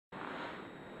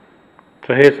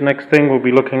So here's the next thing we'll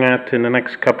be looking at in the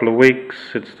next couple of weeks.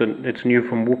 It's new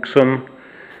from Wouxun.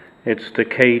 It's the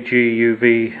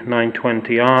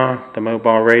KG-UV920R, the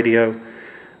mobile radio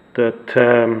that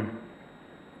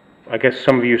I guess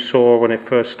some of you saw when it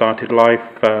first started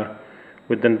life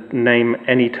with the name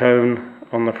Anytone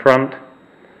on the front.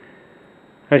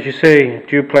 As you see,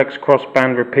 duplex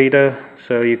crossband repeater,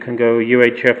 so you can go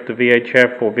UHF to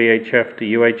VHF or VHF to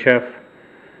UHF.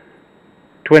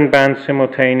 Twin band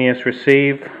simultaneous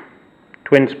receive,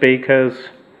 twin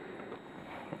speakers,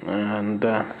 and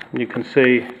you can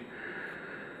see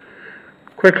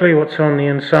quickly what's on the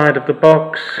inside of the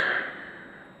box.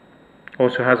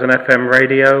 Also has an FM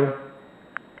radio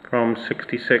from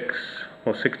 66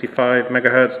 or 65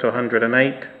 megahertz to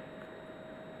 108.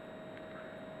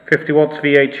 50 watts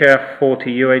VHF,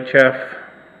 40 UHF.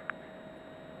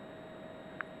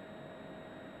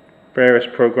 Various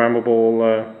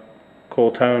programmable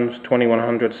call tones,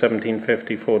 2100,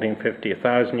 1750, 1450,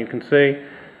 1000 you can see.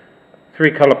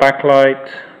 3-color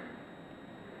backlight,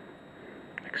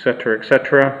 etc,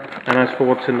 etc. And as for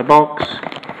what's in the box,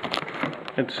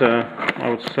 it's I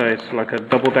would say it's like a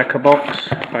double-decker box,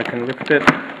 if I can lift it.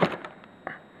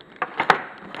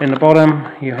 In the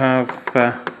bottom you have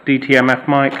DTMF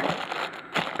mic,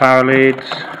 power leads,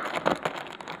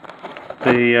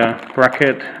 the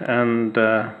bracket and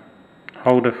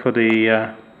holder for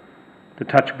the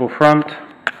detachable front.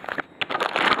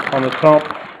 On the top,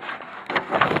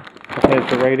 here's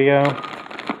the radio.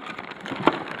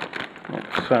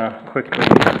 Let's quickly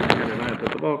get it out of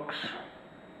the box.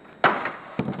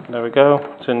 There we go.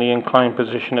 It's in the inclined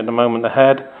position at the moment, the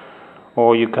head,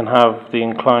 or you can have the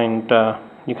inclined.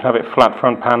 You can have it flat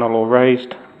front panel or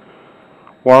raised.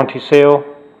 Warranty seal,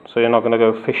 so you're not going to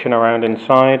go fishing around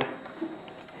inside.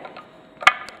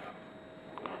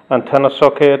 Antenna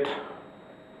socket.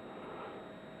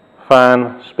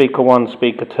 Fan, speaker 1,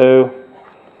 speaker 2.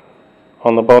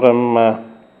 On the bottom,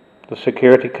 the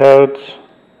security codes.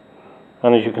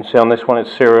 And as you can see on this one,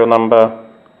 it's serial number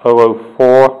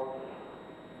 004.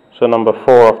 So number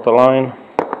 4 off the line.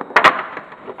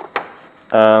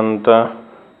 And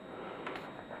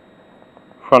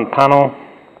front panel,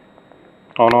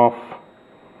 on off,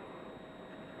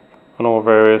 and all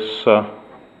various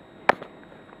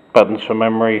buttons for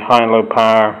memory, high and low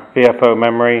power, VFO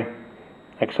memory,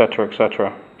 etc,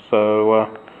 etc. So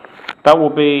that will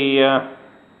be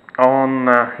on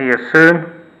here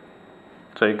soon,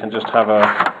 so you can just have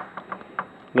a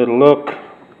little look.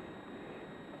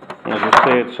 As you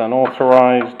see, it's an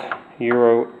authorized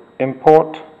Euro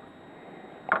import,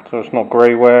 so it's not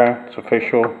greyware, it's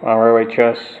official,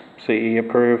 ROHS, CE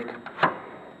approved,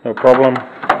 no problem.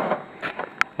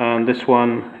 And this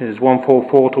one is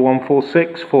 144 to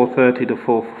 146, 430 to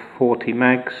 440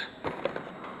 megs.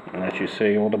 And as you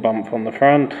see, all the bump on the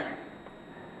front.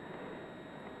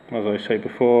 As I say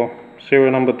before,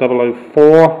 serial number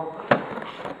 004.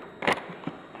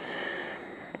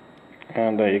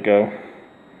 And there you go.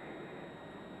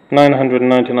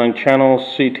 999 channels,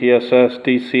 CTSS,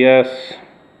 DCS,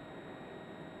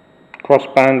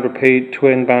 crossband repeat,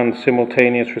 twin band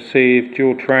simultaneous receive,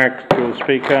 dual track, dual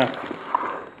speaker,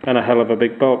 and a hell of a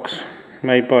big box.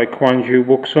 Made by Guangzhou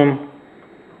Wouxun,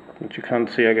 which you can't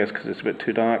see I guess because it's a bit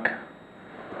too dark.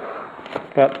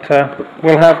 But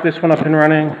we'll have this one up and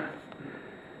running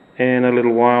in a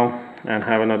little while and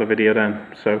have another video then.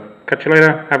 So catch you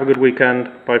later, have a good weekend,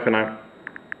 bye for now.